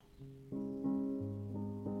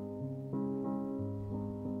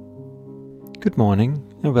Good morning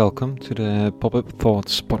and welcome to the Pop-Up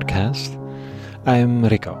Thoughts podcast. I'm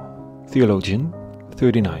Rico, theologian,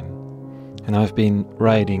 39, and I've been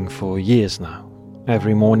writing for years now.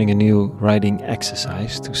 Every morning a new writing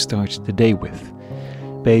exercise to start the day with,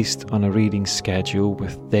 based on a reading schedule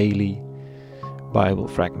with daily Bible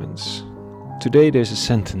fragments. Today there's a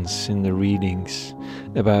sentence in the readings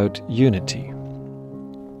about unity,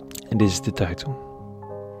 and this is the title.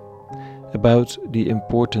 About the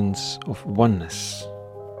importance of oneness.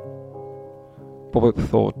 Pop-Up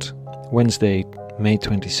Thought, Wednesday, May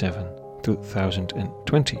 27,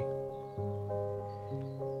 2020.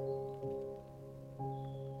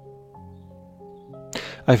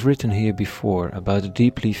 I've written here before about a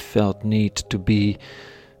deeply felt need to be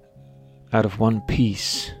out of one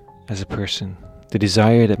piece as a person. The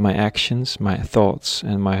desire that my actions, my thoughts,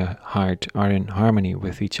 and my heart are in harmony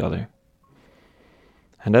with each other.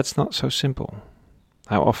 And that's not so simple.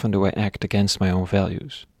 How often do I act against my own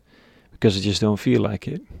values? Because I just don't feel like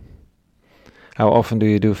it. How often do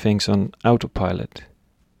you do things on autopilot?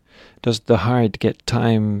 Does the heart get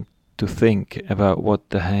time to think about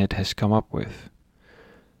what the head has come up with?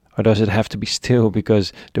 Or does it have to be still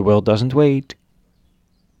because the world doesn't wait?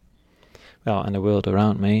 Well, and the world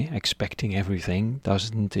around me, expecting everything,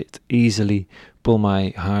 doesn't it easily pull my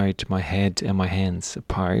heart, my head and my hands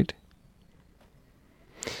apart?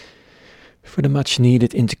 For the much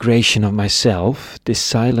needed integration of myself, this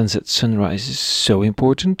silence at sunrise is so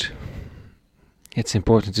important. It's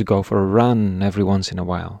important to go for a run every once in a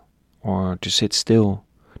while, or to sit still,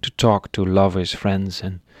 to talk to lovers, friends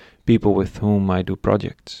and people with whom I do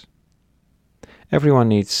projects. Everyone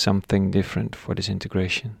needs something different for this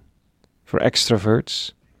integration. For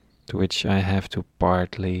extroverts, to which I have to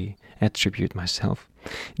partly attribute myself,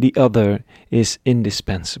 the other is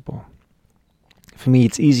indispensable. For me,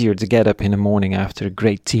 it's easier to get up in the morning after a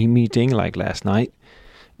great team meeting like last night,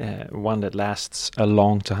 one that lasts a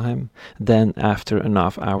long time, than after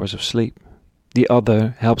enough hours of sleep. The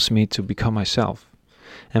other helps me to become myself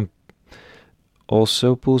and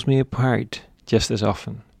also pulls me apart just as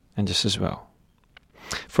often and just as well.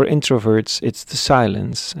 For introverts, it's the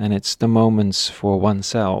silence and it's the moments for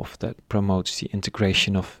oneself that promotes the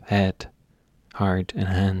integration of head, heart and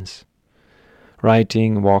hands.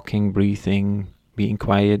 Writing, walking, breathing, being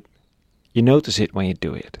quiet, you notice it when you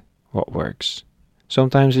do it, what works.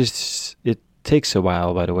 Sometimes it takes a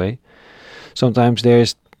while, by the way. Sometimes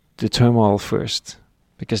there's the turmoil first,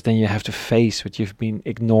 because then you have to face what you've been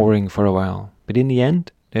ignoring for a while. But in the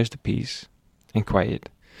end, there's the peace and quiet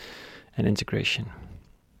and integration.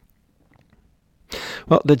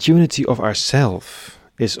 Well, that unity of ourself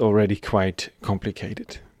is already quite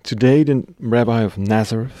complicated. Today, the Rabbi of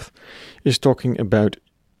Nazareth is talking about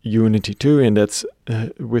unity too, and that's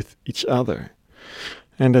with each other.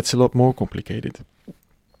 And that's a lot more complicated.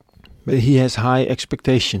 But he has high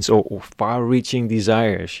expectations, or far-reaching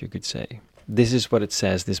desires, you could say. This is what it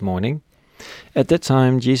says this morning. At that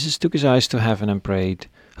time, Jesus took his eyes to heaven and prayed,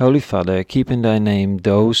 Holy Father, keep in thy name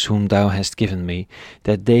those whom thou hast given me,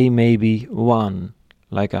 that they may be one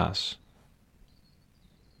like us.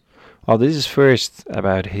 Well, this is first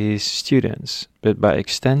about his students, but by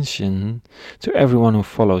extension to everyone who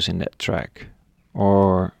follows in that track,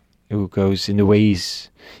 or who goes in the ways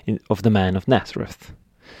of the man of Nazareth.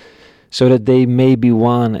 So that they may be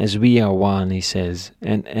one as we are one, he says.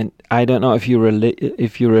 And I don't know if you're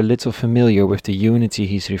a little familiar with the unity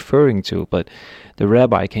he's referring to, but the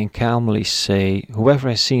rabbi can calmly say, whoever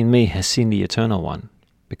has seen me has seen the Eternal One,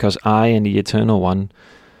 because I and the Eternal One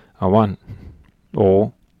are one.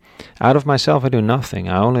 Or, out of myself I do nothing,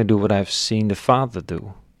 I only do what I've seen the Father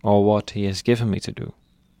do, or what he has given me to do.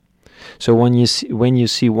 So when you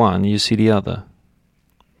see one, you see the other.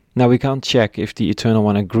 Now we can't check if the Eternal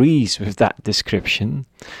One agrees with that description,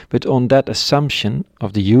 but on that assumption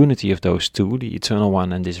of the unity of those two, the Eternal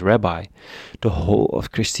One and this Rabbi, the whole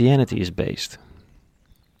of Christianity is based.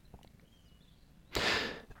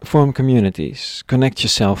 Form communities, connect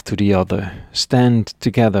yourself to the other, stand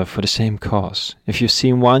together for the same cause. If you've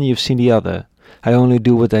seen one, you've seen the other. I only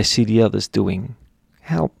do what I see the others doing.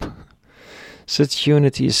 Help. Such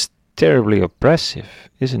unity is terribly oppressive,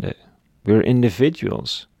 isn't it? We're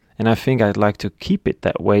individuals, and I think I'd like to keep it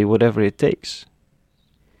that way, whatever it takes.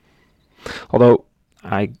 Although,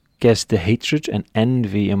 I guess the hatred and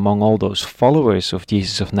envy among all those followers of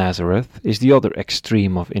Jesus of Nazareth is the other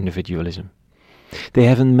extreme of individualism. They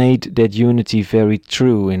haven't made that unity very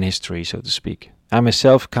true in history, so to speak. I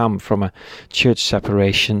myself come from a church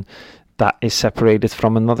separation that is separated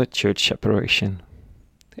from another church separation.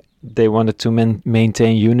 They wanted to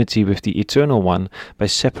maintain unity with the Eternal One by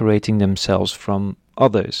separating themselves from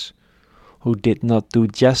others, who did not do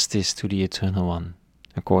justice to the Eternal One,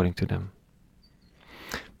 according to them.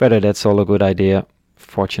 Whether that's all a good idea,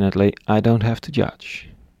 fortunately, I don't have to judge.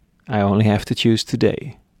 I only have to choose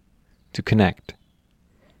today to connect.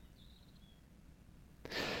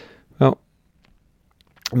 Well,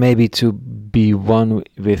 maybe to be one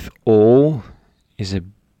with all is a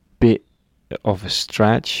bit of a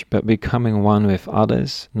stretch, but becoming one with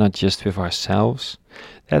others, not just with ourselves,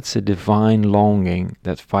 that's a divine longing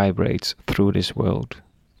that vibrates through this world.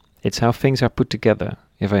 It's how things are put together,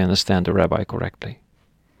 if I understand the rabbi correctly.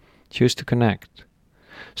 Choose to connect,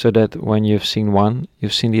 so that when you've seen one,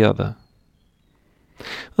 you've seen the other.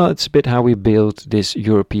 Well, it's a bit how we built this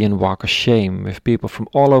European walk of shame with people from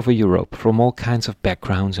all over Europe, from all kinds of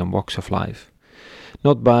backgrounds and walks of life.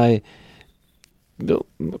 Not by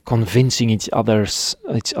convincing each other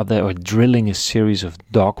or drilling a series of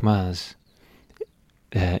dogmas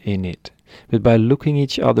in it, but by looking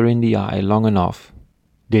each other in the eye long enough,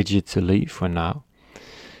 digitally for now,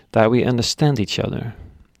 that we understand each other,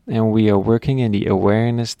 and we are working in the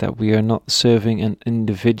awareness that we are not serving an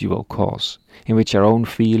individual cause, in which our own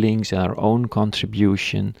feelings and our own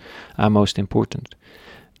contribution are most important,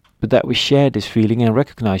 but that we share this feeling and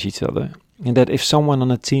recognize each other, and that if someone on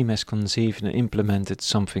a team has conceived and implemented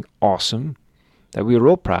something awesome, that we are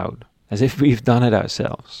all proud, as if we've done it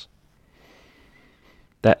ourselves.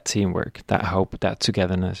 That teamwork, that hope, that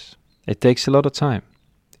togetherness, it takes a lot of time,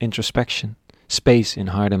 introspection, space in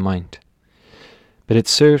heart and mind. But it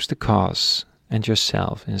serves the cause and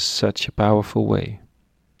yourself in such a powerful way,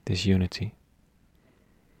 this unity.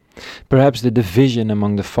 Perhaps the division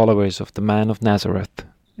among the followers of the man of Nazareth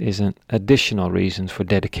is an additional reason for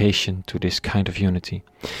dedication to this kind of unity.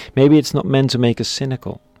 Maybe it's not meant to make us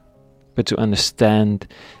cynical, but to understand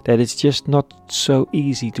that it's just not so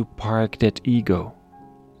easy to park that ego,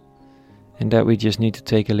 and that we just need to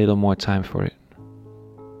take a little more time for it.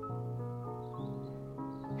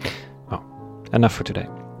 Well, enough for today.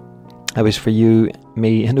 I wish for you,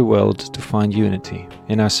 me, and the world to find unity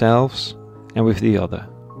in ourselves and with the other.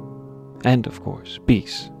 And, of course,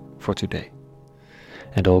 peace for today.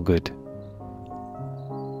 And all good.